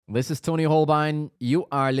This is Tony Holbein. You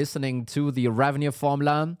are listening to the Revenue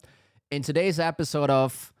Formula. In today's episode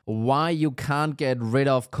of Why You Can't Get Rid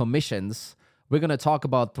of Commissions, we're going to talk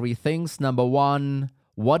about three things. Number one,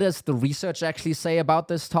 what does the research actually say about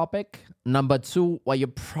this topic? Number two, why you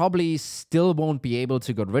probably still won't be able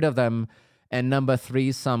to get rid of them. And number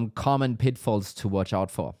three, some common pitfalls to watch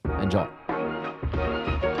out for. Enjoy.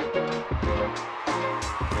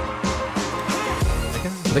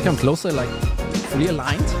 They come closer, like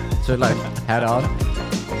realigned, so like head out.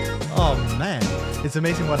 Oh man, it's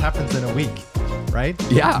amazing what happens in a week, right?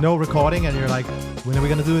 Yeah. No recording, and you're like, when are we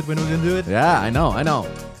gonna do it? When are we gonna do it? Yeah, I know.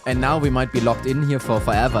 And now we might be locked in here for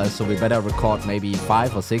forever, so we better record maybe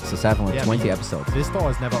 5 or 6 or 7 or 20 episodes. This door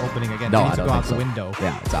is never opening again. No, we need I to don't go out think the so. window.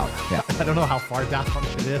 Yeah, it's out. Yeah. I don't know how far down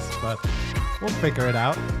it is, but we'll figure it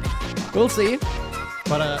out. We'll see.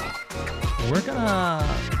 But we're gonna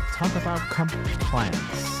talk about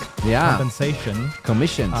compliance. Yeah. Compensation.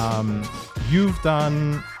 Commissions. You've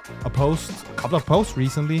done a couple of posts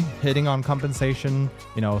recently hitting on compensation.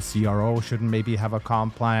 You know, CRO shouldn't maybe have a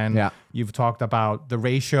comp plan. Yeah. You've talked about the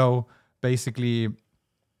ratio, basically,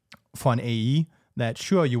 for an AE, that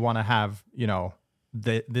sure, you want to have, you know,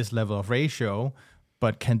 this level of ratio,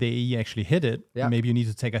 but can the AE actually hit it? Yeah. Maybe you need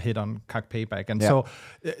to take a hit on CAC payback. And Yeah. so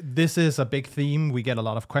this is a big theme. We get a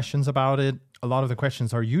lot of questions about it. A lot of the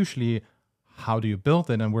questions are usually, how do you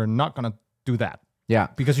build it? And we're not going to do that yeah.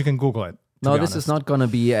 because you can Google it. No, this is not going to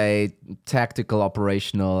be a tactical,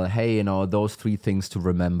 operational, hey, you know, those 3 things to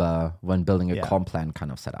remember when building a comp plan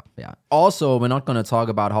kind of setup. Yeah. Also, we're not going to talk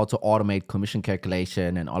about how to automate commission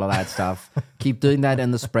calculation and all of that stuff. Keep doing that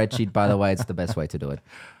in the spreadsheet, by the way. It's the best way to do it.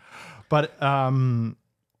 But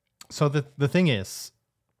so the thing is,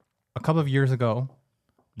 a couple of years ago,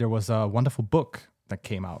 there was a wonderful book that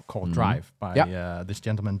came out called Drive by this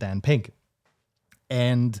gentleman, Dan Pink.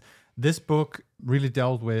 And this book really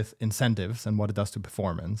dealt with incentives and what it does to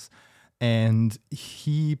performance. And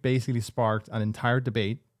he basically sparked an entire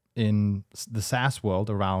debate in the SaaS world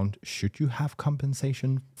around, should you have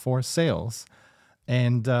compensation for sales?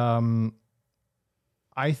 And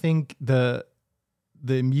I think the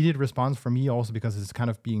immediate response for me, also because it's kind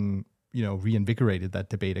of being, you know, reinvigorated, that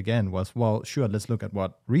debate again, was, well, sure, let's look at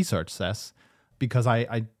what research says, because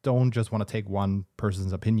I don't just want to take one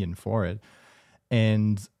person's opinion for it.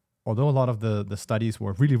 And although a lot of the studies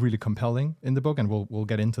were really, really compelling in the book, and we'll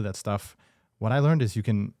get into that stuff, what I learned is you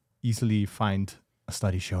can easily find a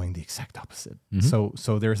study showing the exact opposite. Mm-hmm.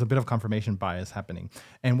 So there's a bit of confirmation bias happening.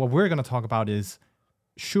 And what we're going to talk about is,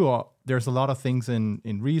 sure, there's a lot of things in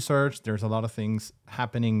research, there's a lot of things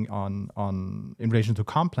happening on in relation to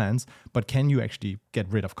comp plans, but can you actually get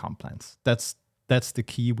rid of comp plans? That's the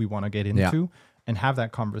key we want to get into and have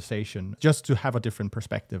that conversation, just to have a different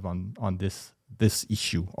perspective on this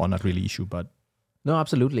issue, or not really issue, but no,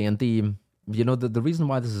 absolutely. And the reason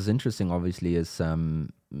why this is interesting, obviously, is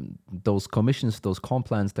those commissions, those comp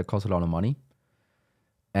plans that cost a lot of money.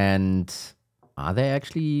 And are they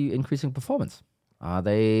actually increasing performance? Are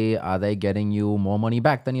they getting you more money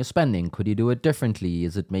back than you're spending? Could you do it differently?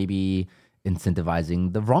 Is it maybe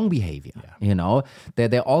incentivizing the wrong behavior? Yeah. You know, there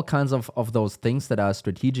are all kinds of those things that are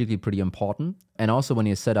strategically pretty important. And also when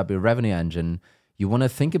you set up your revenue engine, you want to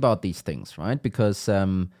think about these things, right? Because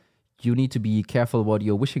you need to be careful what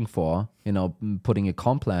you're wishing for, you know, putting a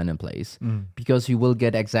comp plan in place, because you will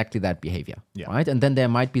get exactly that behavior, right? And then there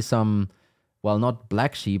might be some, well, not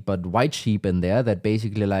black sheep, but white sheep in there that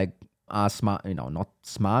basically like are smart, you know, not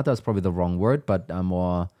smart, that's probably the wrong word, but are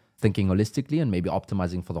more thinking holistically and maybe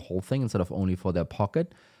optimizing for the whole thing instead of only for their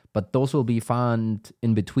pocket. But those will be found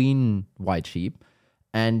in between white sheep.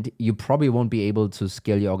 And you probably won't be able to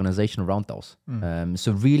scale your organization around those.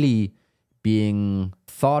 So really being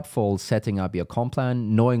thoughtful, setting up your comp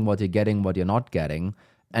plan, knowing what you're getting, what you're not getting,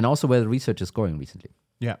 and also where the research is going recently.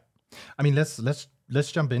 Yeah. I mean,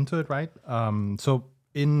 let's jump into it, right? So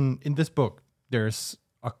in this book, there's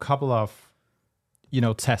a couple of, you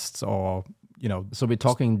know, tests, or, you know. So we're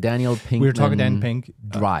talking Daniel Pink. We're talking Dan Pink.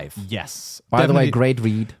 Drive. Yes. By the way, great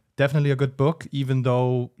read. Definitely a good book, even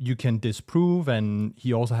though you can disprove, and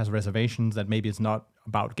he also has reservations that maybe it's not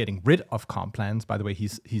about getting rid of comp plans. By the way,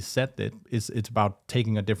 he's said that it's about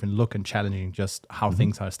taking a different look and challenging just how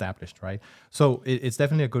things are established, right? So it's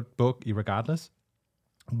definitely a good book, irregardless.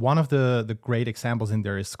 One of the great examples in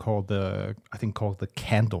there is called the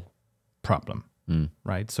candle problem,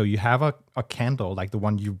 right? So you have a candle like the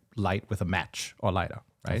one you light with a match or lighter,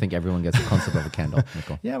 right? I think everyone gets the concept of a candle.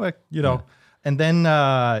 Nico. Yeah, but you know. Yeah. And then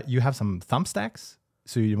you have some thumbstacks.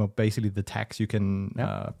 So, you know, basically the tacks you can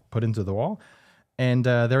put into the wall. And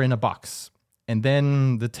they're in a box. And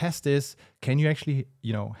then the test is, can you actually,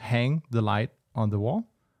 you know, hang the light on the wall?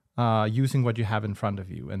 using what you have in front of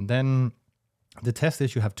you. And then the test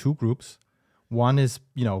is you have two groups. One is,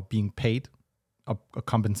 being paid a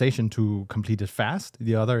compensation to complete it fast.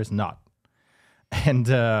 The other is not. And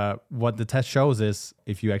what the test shows is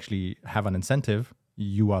if you actually have an incentive,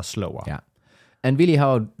 you are slower. Yeah. And really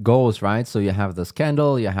how it goes, right? So you have this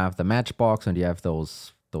candle, you have the matchbox, and you have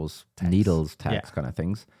those needles, tags kind of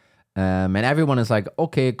things. And everyone is like,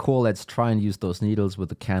 okay, cool, let's try and use those needles with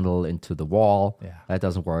the candle into the wall. Yeah. That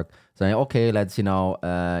doesn't work. So, okay, let's,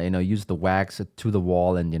 use the wax to the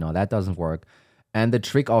wall, and, that doesn't work. And the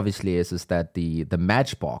trick obviously is that the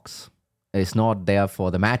matchbox is not there for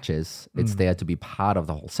the matches. It's there to be part of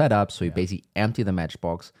the whole setup. So you basically empty the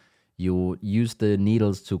matchbox, you use the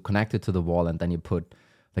needles to connect it to the wall, and then you put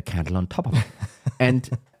the candle on top of it. and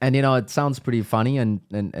it sounds pretty funny and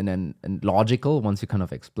logical once you kind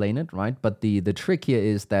of explain it, right? But the trick here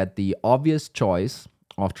is that the obvious choice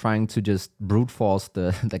of trying to just brute force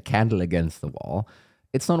the candle against the wall,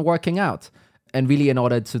 it's not working out. And really, in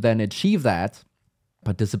order to then achieve that,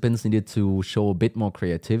 participants needed to show a bit more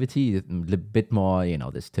creativity, a bit more,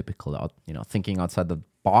 this typical, thinking outside the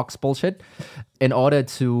box bullshit, in order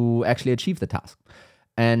to actually achieve the task.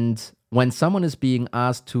 And when someone is being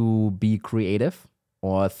asked to be creative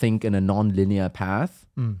or think in a non-linear path,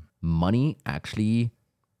 money actually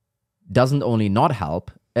doesn't only not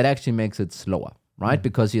help, it actually makes it slower, right?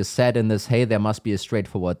 Because you're set in this, hey, there must be a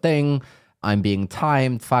straightforward thing. I'm being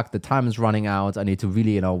timed. Fuck, the time is running out. I need to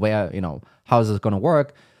really, how is this going to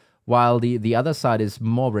work? While the other side is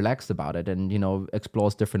more relaxed about it and,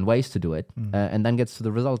 explores different ways to do it and then gets to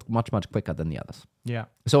the result much, much quicker than the others. Yeah.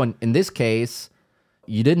 So in this case,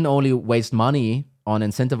 you didn't only waste money on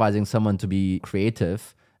incentivizing someone to be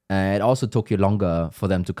creative, it also took you longer for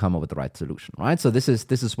them to come up with the right solution, right? So this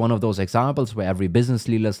is one of those examples where every business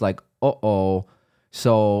leader is like,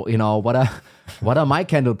 so what are my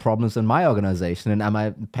candle problems in my organization, and am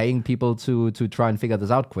I paying people to try and figure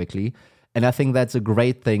this out quickly? And I think that's a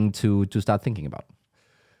great thing to start thinking about.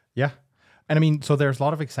 Yeah. And so there's a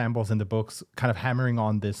lot of examples in the books kind of hammering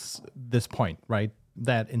on this point, right?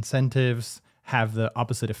 That incentives have the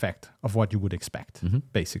opposite effect of what you would expect,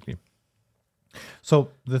 basically.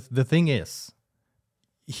 So the thing is,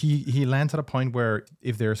 he lands at a point where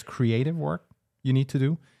if there's creative work you need to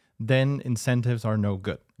do, then incentives are no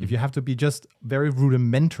good. If you have to be just very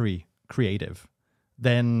rudimentary creative,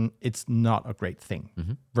 then it's not a great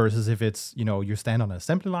thing. Versus if it's, you stand on an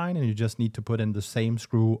assembly line and you just need to put in the same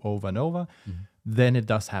screw over and over, then it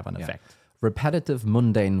does have an effect. Repetitive,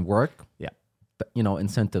 mundane work,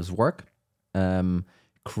 incentives work.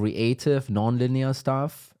 Creative, non-linear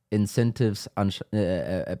stuff, incentives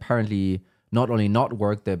apparently not only not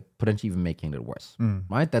work, they're potentially even making it worse,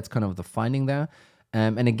 right? That's kind of the finding there.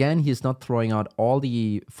 And again, he's not throwing out all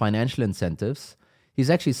the financial incentives. He's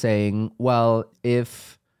actually saying, well,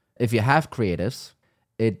 if you have creatives,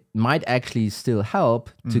 it might actually still help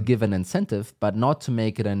to give an incentive, but not to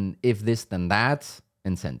make it an if this then that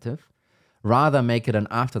incentive. Rather make it an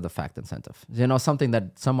after-the-fact incentive. Something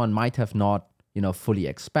that someone might have not, fully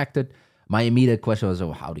expected. My immediate question was,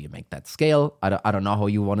 how do you make that scale? I don't know how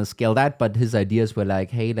you want to scale that, but his ideas were like,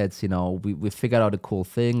 hey, let's, we figured out a cool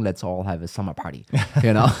thing. Let's all have a summer party,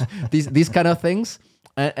 these kind of things.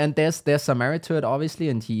 And there's some merit to it, obviously.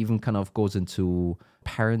 And he even kind of goes into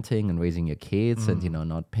parenting and raising your kids and,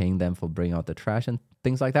 not paying them for bringing out the trash and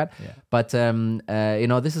things like that. Yeah. But,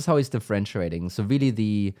 this is how he's differentiating. So really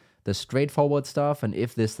the straightforward stuff, and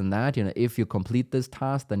if this and that, if you complete this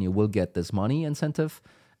task, then you will get this money incentive.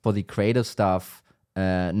 For the creative stuff,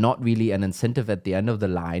 not really an incentive at the end of the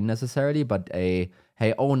line necessarily, but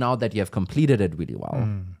now that you have completed it really well,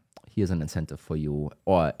 here's an incentive for you,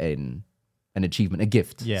 or an achievement, a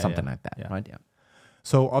gift, something like that, right? Yeah.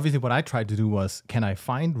 So obviously what I tried to do was, can I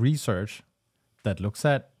find research that looks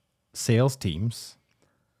at sales teams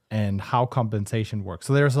and how compensation works?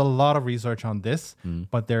 So there's a lot of research on this,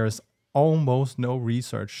 but there's almost no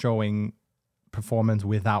research showing performance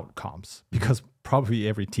without comps, because probably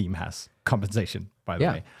every team has compensation, by the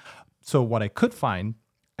way. So what I could find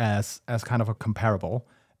as kind of a comparable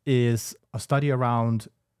is a study around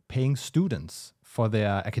paying students for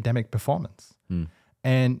their academic performance.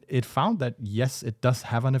 And it found that, yes, it does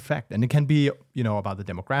have an effect. And it can be, about the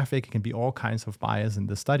demographic. It can be all kinds of bias in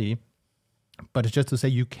the study. But it's just to say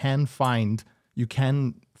you can find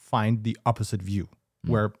the opposite view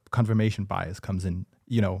where confirmation bias comes in,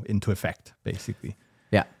 into effect, basically.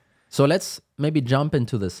 Yeah. So let's maybe jump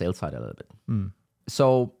into the sales side a little bit.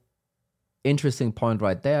 So interesting point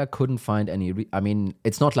right there. Couldn't find any,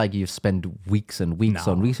 it's not like you've spent weeks and weeks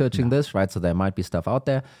on researching this, right? So there might be stuff out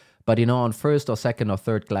there. But, on first or second or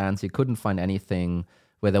third glance, you couldn't find anything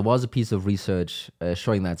where there was a piece of research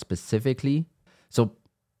showing that specifically. So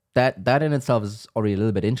that in itself is already a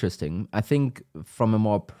little bit interesting. I think from a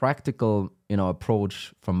more practical,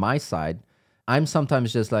 approach from my side, I'm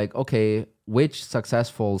sometimes just like, okay, which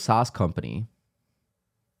successful SaaS company,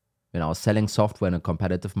 selling software in a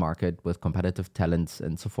competitive market with competitive talents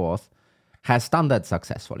and so forth, has done that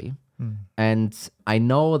successfully. And I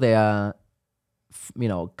know there are,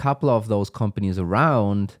 a couple of those companies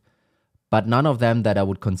around, but none of them that I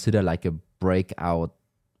would consider like a breakout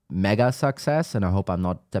mega success. And I hope I'm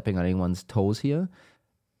not stepping on anyone's toes here,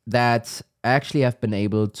 that actually have been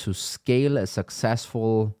able to scale a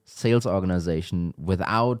successful sales organization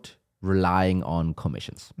without relying on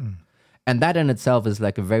commissions. And that in itself is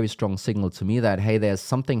like a very strong signal to me that, hey, there's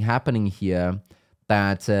something happening here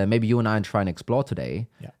that maybe you and I try and explore today,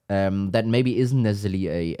 that maybe isn't necessarily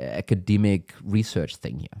a academic research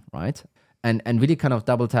thing here, right? And really kind of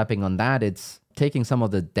double tapping on that, it's taking some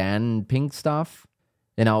of the Dan Pink stuff,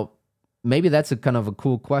 maybe that's a kind of a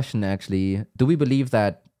cool question actually. Do we believe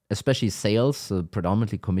that especially sales,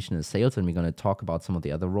 predominantly commission is sales, and we're going to talk about some of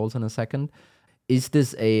the other roles in a second, is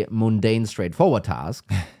this a mundane, straightforward task?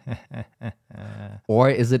 Or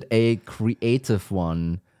is it a creative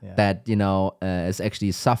one that, is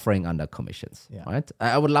actually suffering under commissions, right?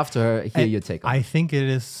 I would love to hear your take on it. I think it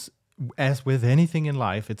is, as with anything in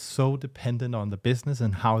life, it's so dependent on the business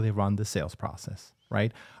and how they run the sales process,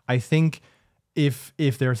 right? I think if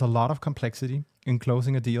there's a lot of complexity in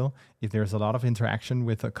closing a deal, if there's a lot of interaction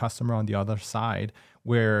with a customer on the other side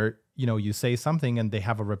where you say something and they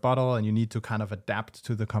have a rebuttal and you need to kind of adapt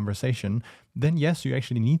to the conversation, then yes, you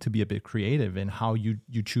actually need to be a bit creative in how you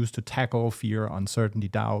choose to tackle fear, uncertainty,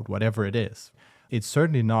 doubt, whatever it is. It's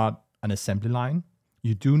certainly not an assembly line.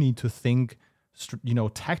 You do need to think,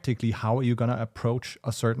 tactically, how are you going to approach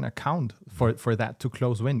a certain account for that to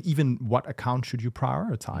close win? Even what account should you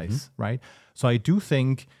prioritize, right? So I do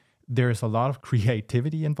think there's a lot of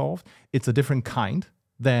creativity involved. It's a different kind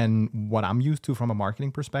than what I'm used to from a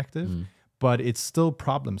marketing perspective, but it's still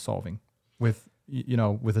problem solving with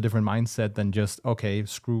a different mindset than just, okay,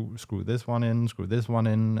 screw this one in,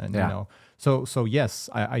 and So yes,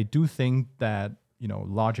 I do think that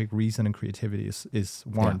logic, reason, and creativity is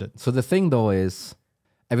warranted. So the thing though is,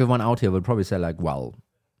 everyone out here would probably say like, well,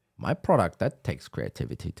 my product, that takes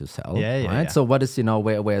creativity to sell, right? Yeah. So what is,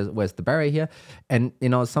 where's the barrier here? And,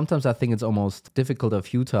 sometimes I think it's almost difficult or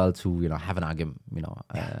futile to, have an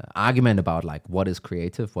argument about like what is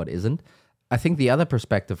creative, what isn't. I think the other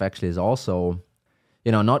perspective actually is also,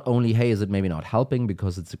 not only, hey, is it maybe not helping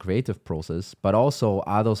because it's a creative process, but also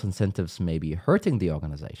are those incentives maybe hurting the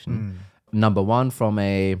organization? Number one, from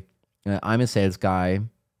I'm a sales guy,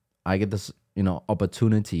 I get this,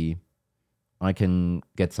 opportunity, I can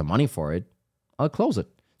get some money for it, I'll close it.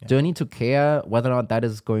 Yeah. Do I need to care whether or not that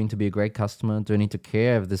is going to be a great customer? Do I need to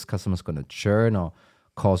care if this customer is going to churn or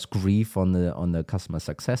cause grief on the customer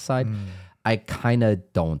success side? I kind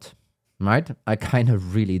of don't, right? I kind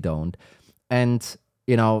of really don't. And,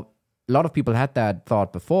 a lot of people had that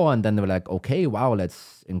thought before, and then they were like, okay, wow,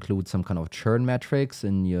 let's include some kind of churn metrics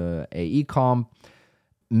in your AE comp.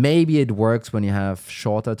 Maybe it works when you have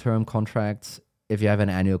shorter term contracts. If you have an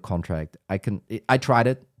annual contract, I tried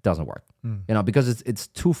it, doesn't work. Because it's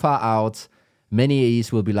too far out. Many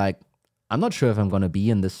AEs will be like, I'm not sure if I'm going to be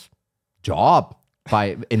in this job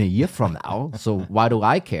in a year from now. So why do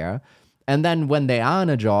I care? And then when they are in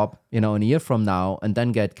a job, in a year from now, and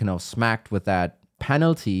then get kind of smacked with that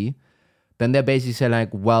penalty, then they're basically saying like,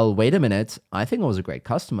 well, wait a minute, I think I was a great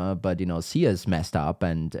customer, but Sia's messed up,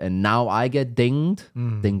 and now I get dinged.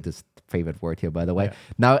 Dinged is the favorite word here, by the way. Yeah.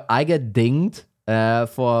 Now I get dinged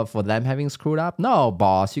for them having screwed up. No,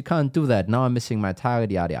 boss, you can't do that. Now I'm missing my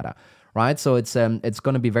target, yada yada. Right? So it's going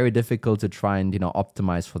to be very difficult to try and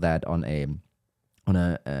optimize for that on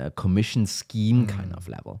a commission scheme kind of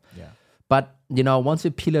level. Yeah. But once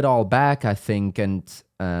you peel it all back, I think, and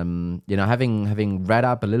having read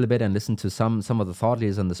up a little bit and listened to some of the thought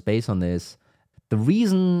leaders in the space on this, the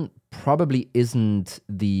reason probably isn't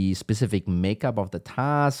the specific makeup of the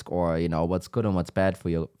task or what's good and what's bad for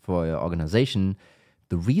your organization.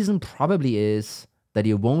 The reason probably is that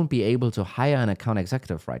you won't be able to hire an account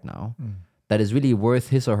executive right now that is really worth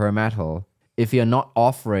his or her metal if you're not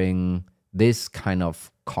offering this kind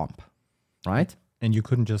of comp, right? And you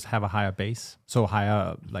couldn't just have a higher base, so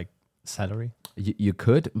higher like salary? You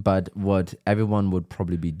could, but what everyone would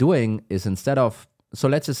probably be doing is instead of, so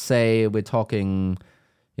let's just say we're talking,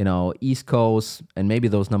 East Coast, and maybe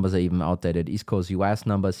those numbers are even outdated, East Coast US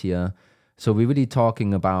numbers here. So we're really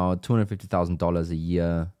talking about $250,000 a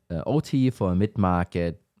year OT for a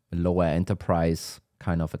mid-market, lower enterprise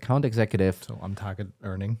kind of account executive. So on target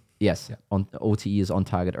earning. Yes, on OTE is on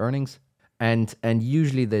target earnings. And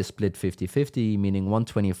usually they split 50-50, meaning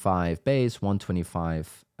 125 base,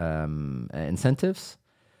 125 incentives.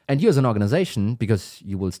 And you as an organization, because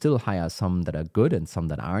you will still hire some that are good and some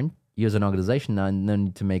that aren't, you as an organization now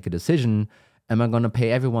need to make a decision. Am I going to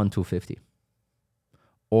pay everyone 250?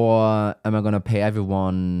 Or am I going to pay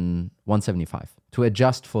everyone 175 to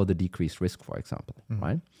adjust for the decreased risk, for example,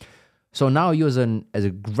 right? So now you as a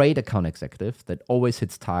great account executive that always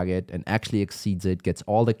hits target and actually exceeds it, gets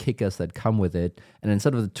all the kickers that come with it, and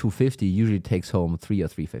instead of the 250, usually takes home 3 or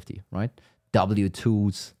 350, right?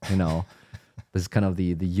 W-2s, this is kind of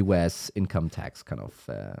the US income tax kind of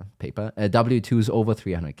paper. W-2s over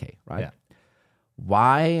 300K, right? Yeah.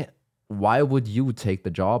 Why would you take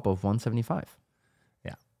the job of 175?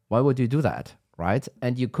 Yeah. Why would you do that, right?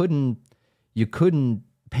 And you couldn't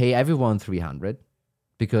pay everyone 300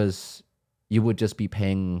 because you would just be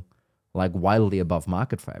paying like wildly above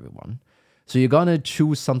market for everyone. So you're going to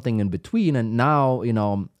choose something in between. And now,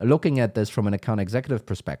 looking at this from an account executive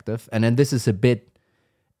perspective, and then this is a bit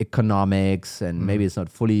economics and maybe it's not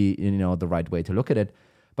fully, the right way to look at it.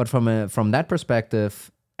 But from that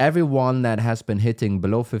perspective, everyone that has been hitting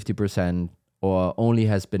below 50% or only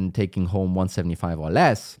has been taking home 175 or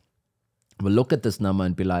less will look at this number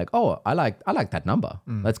and be like, oh, I like that number.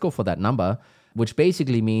 Let's go for that number. Which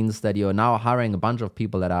basically means that you're now hiring a bunch of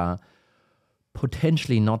people that are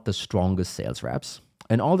potentially not the strongest sales reps.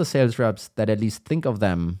 And all the sales reps that at least think of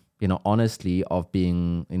them, honestly, of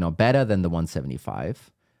being, better than the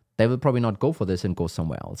 175, they will probably not go for this and go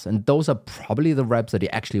somewhere else. And those are probably the reps that you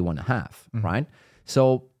actually want to have, right?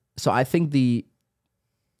 So I think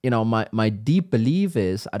my deep belief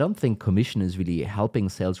is I don't think commission is really helping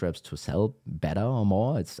sales reps to sell better or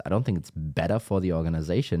more. I don't think it's better for the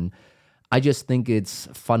organization. I just think it's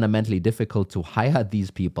fundamentally difficult to hire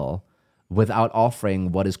these people without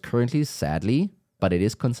offering what is currently, sadly, but it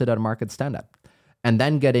is considered market standard. And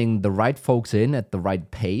then getting the right folks in at the right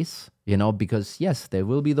pace, because yes, there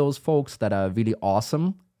will be those folks that are really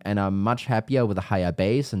awesome and are much happier with a higher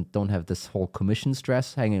base and don't have this whole commission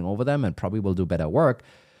stress hanging over them and probably will do better work.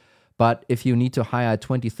 But if you need to hire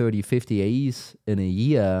 20, 30, 50 AEs in a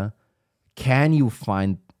year, can you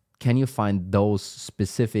find those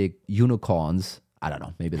specific unicorns? I don't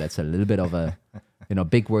know, maybe that's a little bit of a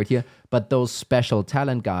big word here, but those special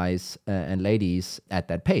talent guys and ladies at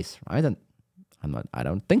that pace, right? And I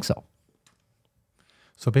don't think so.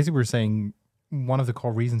 So basically we're saying one of the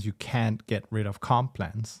core reasons you can't get rid of comp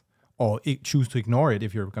plans or choose to ignore it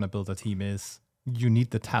if you're going to build a team is you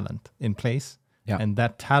need the talent in place. Yeah. And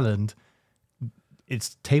that talent,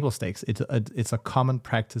 it's table stakes. It's a common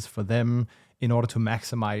practice for them in order to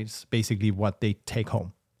maximize basically what they take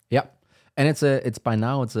home. Yeah. And it's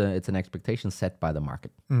an expectation set by the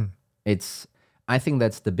market. I think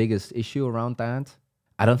that's the biggest issue around that.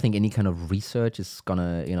 I don't think any kind of research is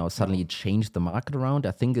gonna, suddenly change the market around.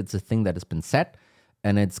 I think it's a thing that has been set,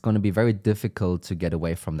 and it's going to be very difficult to get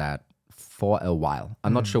away from that for a while.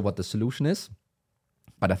 I'm not sure what the solution is,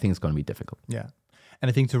 but I think it's going to be difficult. Yeah. And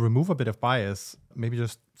I think to remove a bit of bias, maybe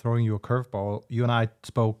just throwing you a curveball, you and I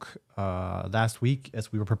spoke last week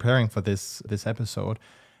as we were preparing for this episode,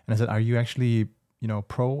 and I said, are you actually,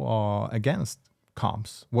 pro or against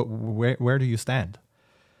comps? Where do you stand?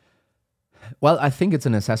 Well, I think it's a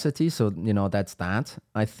necessity, so that's that.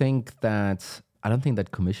 I don't think that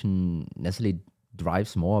commission necessarily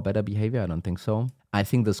drives more or better behavior. I don't think so. I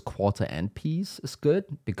think this quarter end piece is good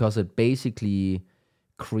because it basically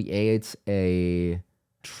creates a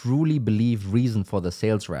truly believed reason for the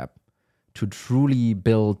sales rep to truly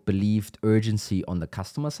build believed urgency on the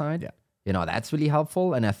customer side. Yeah. That's really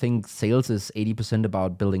helpful. And I think sales is 80%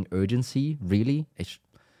 about building urgency, really.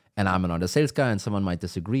 And I'm not a sales guy, and someone might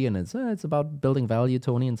disagree, and it's about building value,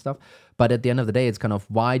 Tony, and stuff. But at the end of the day, it's kind of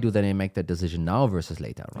why do they make that decision now versus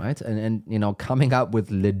later, right? And coming up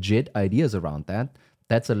with legit ideas around that,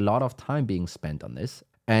 that's a lot of time being spent on this.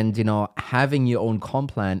 And, having your own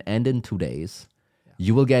comp plan end in 2 days,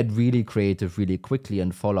 you will get really creative really quickly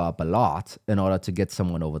and follow up a lot in order to get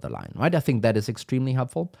someone over the line, right? I think that is extremely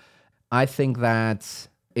helpful. I think that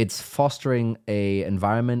it's fostering a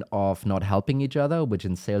environment of not helping each other, which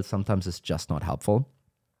in sales sometimes is just not helpful.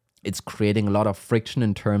 It's creating a lot of friction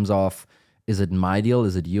in terms of, is it my deal?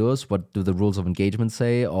 Is it yours? What do the rules of engagement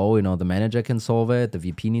say? Oh, the manager can solve it. The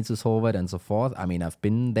VP needs to solve it and so forth. I mean, I've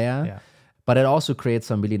been there. Yeah. But it also creates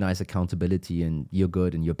some really nice accountability and you're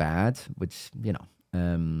good and you're bad, which,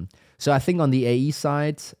 So I think on the AE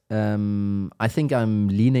side, I think I'm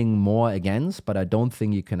leaning more against, but I don't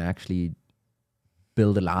think you can actually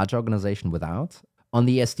build a large organization without. On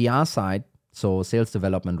the SDR side, so sales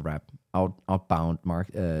development rep, outbound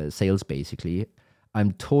sales basically,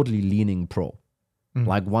 I'm totally leaning pro,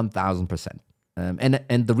 like 1000%.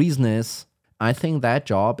 And the reason is, I think that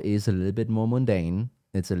job is a little bit more mundane.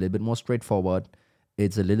 It's a little bit more straightforward.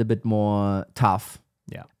 It's a little bit more tough.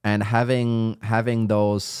 Yeah. And having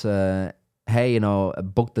those, hey,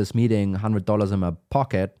 book this meeting, $100 in my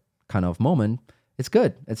pocket kind of moment, it's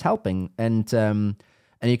good. It's helping. And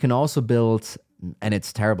you can also build, and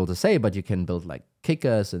it's terrible to say, but you can build like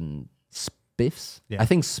kickers and spiffs. Yeah. I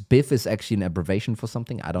think spiff is actually an abbreviation for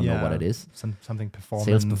something. I don't know what it is. Something performance.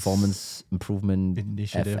 Sales performance improvement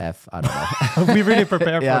initiative. FF. I don't know. We really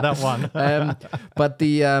prepared for that one. But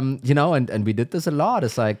the, and we did this a lot.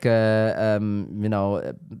 It's like,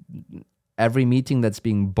 every meeting that's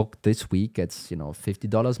being booked this week gets,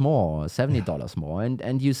 $50 more, $70 more.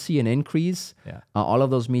 And you see an increase. Yeah. All of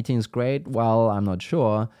those meetings, great. Well, I'm not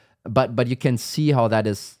sure. But you can see how that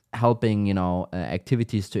is helping,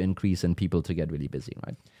 activities to increase and people to get really busy,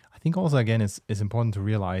 right? I think also, again, it's important to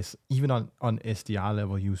realize, even on SDR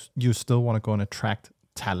level, you still want to go and attract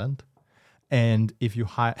talent. And if you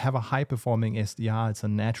have a high-performing SDR, it's a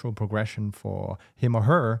natural progression for him or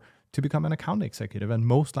her to become an account executive. And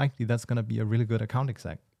most likely, that's going to be a really good account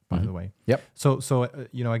exec, by the way. Yep. So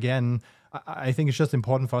again, I think it's just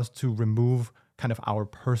important for us to remove kind of our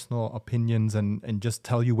personal opinions and just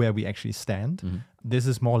tell you where we actually stand. This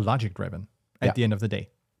is more logic driven at the end of the day,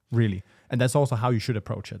 really. And that's also how you should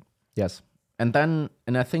approach it. Yes. And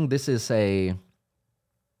I think this is I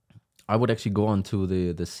would actually go on to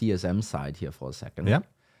the CSM side here for a second. Yeah.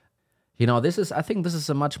 I think this is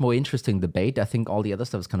a much more interesting debate. I think all the other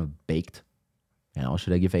stuff is kind of baked.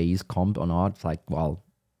 Should I give AEs comp or not? It's like, well,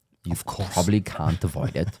 you probably can't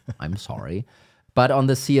avoid it. I'm sorry. But on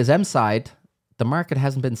the CSM side, the market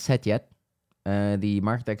hasn't been set yet. The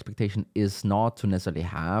market expectation is not to necessarily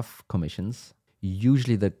have commissions.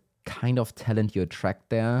 Usually the kind of talent you attract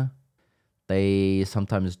there, they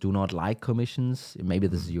sometimes do not like commissions. Maybe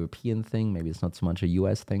this is a European thing. Maybe it's not so much a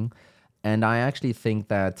US thing. And I actually think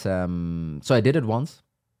that, so I did it once.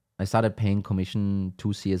 I started paying commission to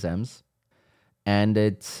CSMs. And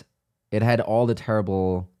it had all the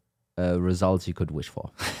terrible results you could wish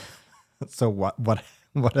for. So what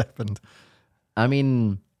happened? I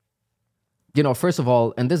mean, first of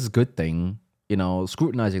all, and this is a good thing,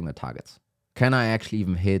 scrutinizing the targets. Can I actually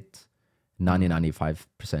even hit 95%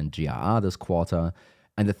 GRR this quarter?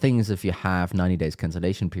 And the thing is, if you have 90 days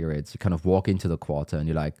cancellation periods, you kind of walk into the quarter and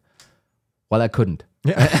you're like, well, I couldn't.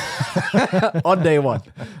 On day one,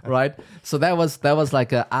 right? So that was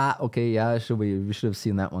like we should have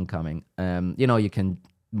seen that one coming. You can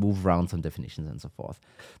move around some definitions and so forth.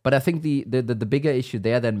 But I think the bigger issue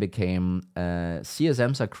there then became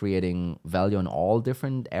CSMs are creating value in all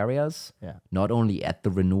different areas, not only at the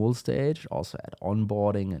renewal stage, also at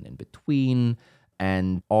onboarding and in between,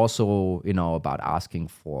 and also, about asking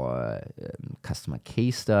for customer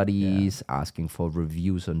case studies, asking for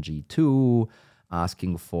reviews on G2,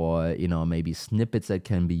 asking for, maybe snippets that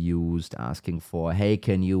can be used, asking for, hey,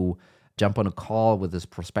 can you jump on a call with this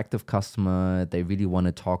prospective customer? They really want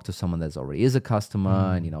to talk to someone that already is a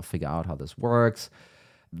customer and, figure out how this works.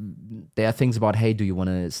 There are things about, hey, do you want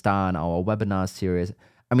to star in our webinar series?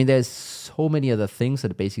 I mean, there's so many other things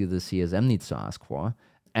that basically the CSM needs to ask for.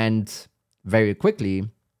 And very quickly,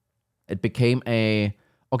 it became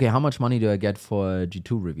how much money do I get for a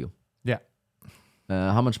G2 review? Yeah.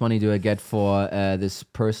 How much money do I get for this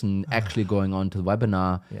person actually going on to the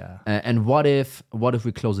webinar? Yeah. And what if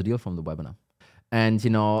we close a deal from the webinar? And,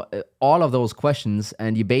 all of those questions,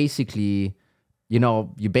 and you basically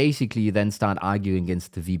then start arguing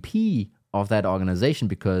against the VP of that organization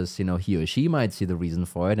because, he or she might see the reason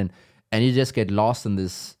for it. And you just get lost in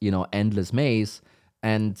this, endless maze.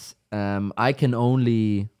 And I can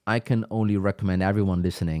only recommend everyone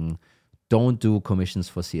listening, don't do commissions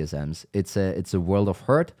for CSMs. It's a world of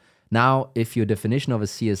hurt. Now, if your definition of a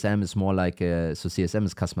CSM is more like CSM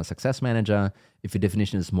is customer success manager. If your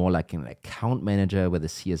definition is more like an account manager, where the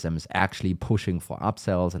CSM is actually pushing for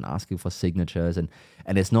upsells and asking for signatures, and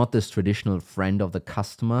it's not this traditional friend of the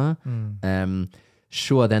customer.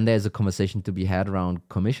 Sure, then there's a conversation to be had around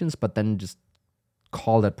commissions, but then just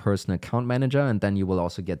call that person account manager, and then you will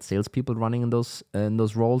also get salespeople running in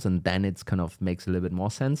those roles, and then it's kind of makes a little bit more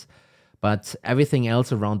sense. But everything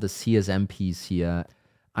else around the CSM piece here,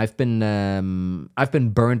 I've been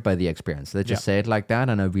burned by the experience. Let's just say it like that,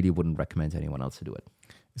 and I really wouldn't recommend anyone else to do it.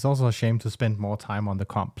 It's also a shame to spend more time on the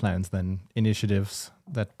comp plans than initiatives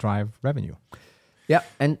that drive revenue. Yeah,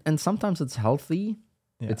 and sometimes it's healthy.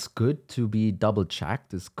 Yeah. It's good to be double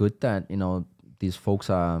checked. It's good that these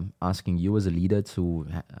folks are asking you as a leader to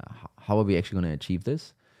how are we actually going to achieve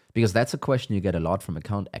this? Because that's a question you get a lot from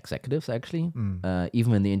account executives, actually.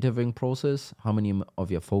 Even in the interviewing process, how many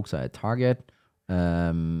of your folks are at target?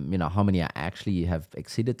 How many are actually have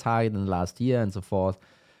exceeded target in the last year and so forth.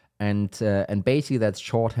 And basically that's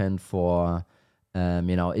shorthand for,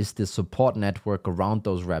 is the support network around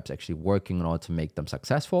those reps actually working in order to make them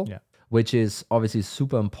successful? Yeah. Which is obviously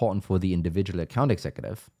super important for the individual account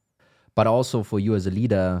executive, but also for you as a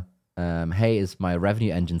leader. Hey, is my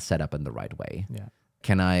revenue engine set up in the right way? Yeah.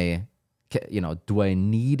 Do I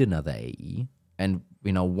need another AE? And,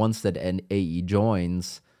 once that an AE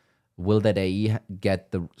joins, will that AE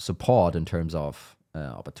get the support in terms of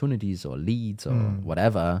opportunities or leads or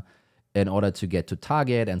whatever in order to get to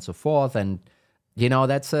target and so forth? And,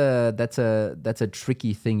 that's a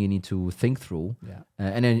tricky thing you need to think through. Yeah.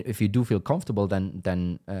 And then if you do feel comfortable,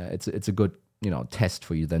 then it's a good, test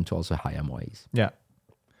for you then to also hire more AEs. Yeah.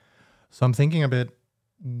 So I'm thinking a bit,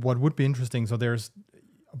 what would be interesting. So there's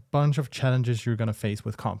a bunch of challenges you're going to face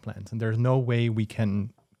with comp plans, and there's no way we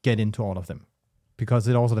can get into all of them because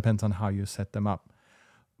it also depends on how you set them up.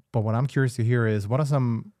 But what I'm curious to hear is, what are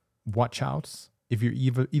some watch outs if you're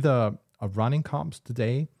either running comps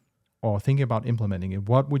today or thinking about implementing it?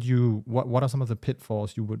 What are some of the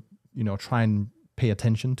pitfalls you would, try and pay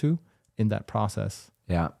attention to in that process?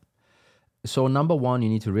 Yeah. So number one, you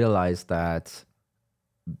need to realize that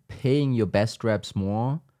paying your best reps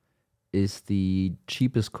more is the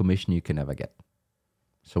cheapest commission you can ever get.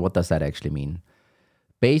 So what does that actually mean?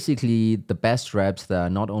 Basically, the best reps that are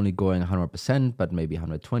not only going 100%, but maybe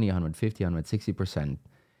 120, 150, 160%,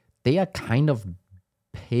 they are kind of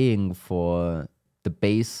paying for the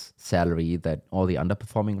base salary that all the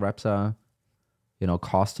underperforming reps are,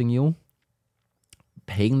 costing you.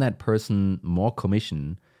 Paying that person more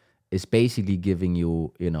commission is basically giving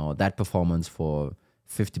you, that performance for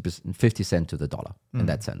 50 cents to the dollar in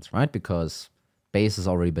that sense, right? Because base has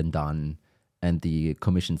already been done and the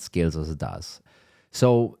commission scales as it does.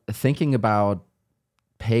 So thinking about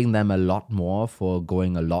paying them a lot more for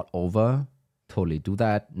going a lot over, totally do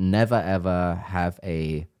that. Never ever have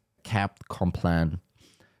a capped comp plan.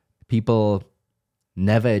 People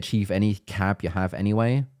never achieve any cap you have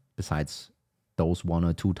anyway, besides those 1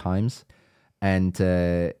 or 2 times. And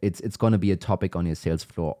it's going to be a topic on your sales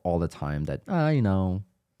floor all the time that,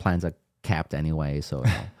 plans are capped anyway. So,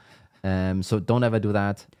 so don't ever do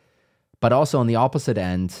that. But also on the opposite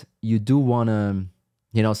end, you do want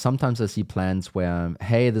to, sometimes I see plans where,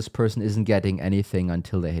 hey, this person isn't getting anything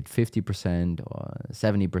until they hit 50% or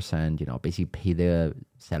 70%, basically pay their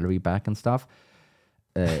salary back and stuff.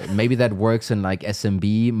 Maybe that works in like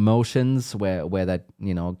SMB motions where that,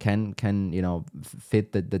 can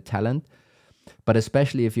fit the talent. But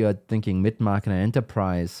especially if you're thinking mid-market and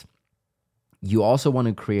enterprise, you also want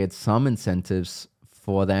to create some incentives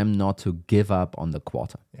for them not to give up on the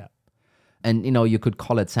quarter. Yeah. And, you could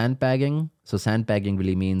call it sandbagging. So sandbagging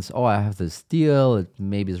really means, I have this deal. It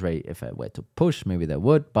maybe is ready. If I were to push, maybe they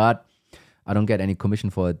would, but I don't get any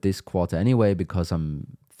commission for it this quarter anyway because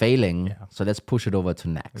I'm failing. Yeah. So let's push it over to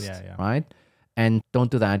next, Yeah. right? And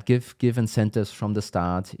don't do that. Give incentives from the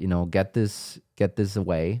start. Get this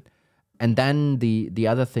away. And then the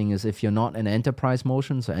other thing is, if you're not in enterprise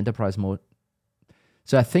motion, so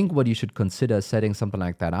I think what you should consider setting something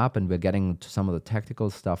like that up, and we're getting to some of the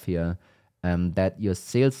tactical stuff here, that your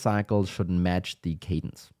sales cycle should match the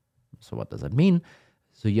cadence. So what does that mean?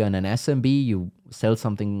 So you're in an SMB, you sell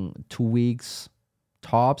something 2 weeks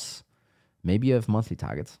tops, maybe you have monthly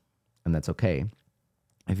targets, and that's okay.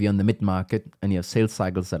 If you're in the mid-market and you have sales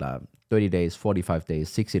cycles that are 30 days, 45 days,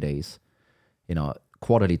 60 days,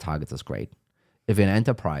 quarterly targets is great. If you're an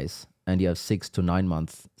enterprise and you have 6 to 9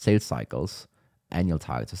 month sales cycles, annual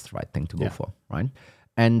targets is the right thing to go for, right?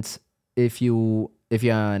 And if you're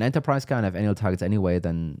an enterprise guy and have annual targets anyway,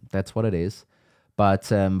 then that's what it is. But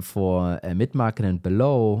for a mid-market and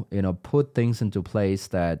below, put things into place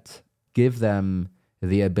that give them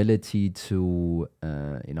the ability to,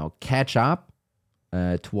 catch up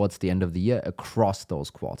towards the end of the year across those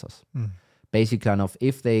quarters. Basically, kind of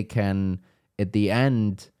if they can, at the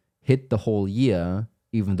end, hit the whole year,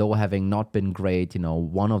 even though having not been great,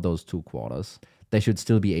 one of those 2 quarters, they should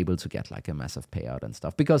still be able to get like a massive payout and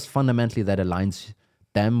stuff, because fundamentally that aligns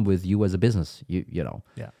them with you as a business.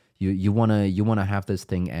 You wanna have this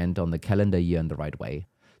thing end on the calendar year in the right way.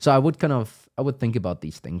 So I would think about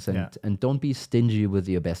these things and don't be stingy with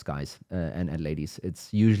your best guys and ladies.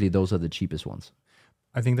 It's usually those are the cheapest ones.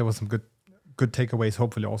 I think there was some good takeaways,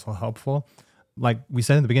 hopefully also helpful. Like we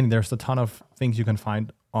said in the beginning, there's a ton of things you can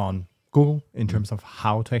find on Google in terms of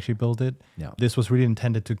how to actually build it. Yeah. This was really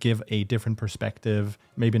intended to give a different perspective,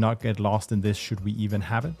 maybe not get lost in this, should we even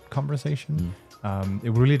have it conversation.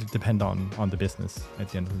 It really depend on the business at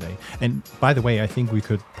the end of the day. And by the way, I think we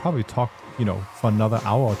could probably talk, for another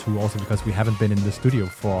hour or two also, because we haven't been in the studio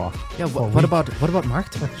for what about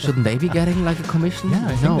marketing? Shouldn't they be getting like a commission? Yeah,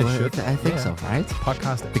 I think they should. I think so, right?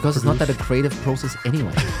 Podcast because it's not that a creative process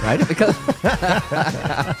anyway, right? Because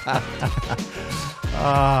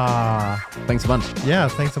thanks a bunch. Yeah,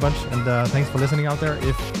 thanks a bunch. And thanks for listening out there.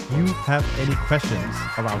 If you have any questions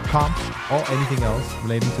about comps or anything else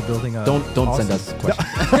relating to building a... Don't send us questions.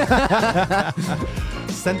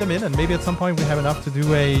 Send them in, and maybe at some point we have enough to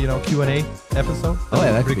do a Q&A episode.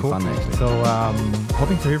 That could be fun, actually. So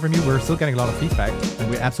hoping to hear from you. We're still getting a lot of feedback, and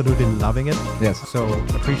we're absolutely loving it. Yes. So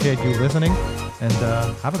appreciate you listening, and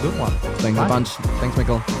have a good one. Thanks a bunch. Thanks,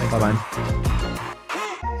 Mikkel. Thanks, Bye-bye.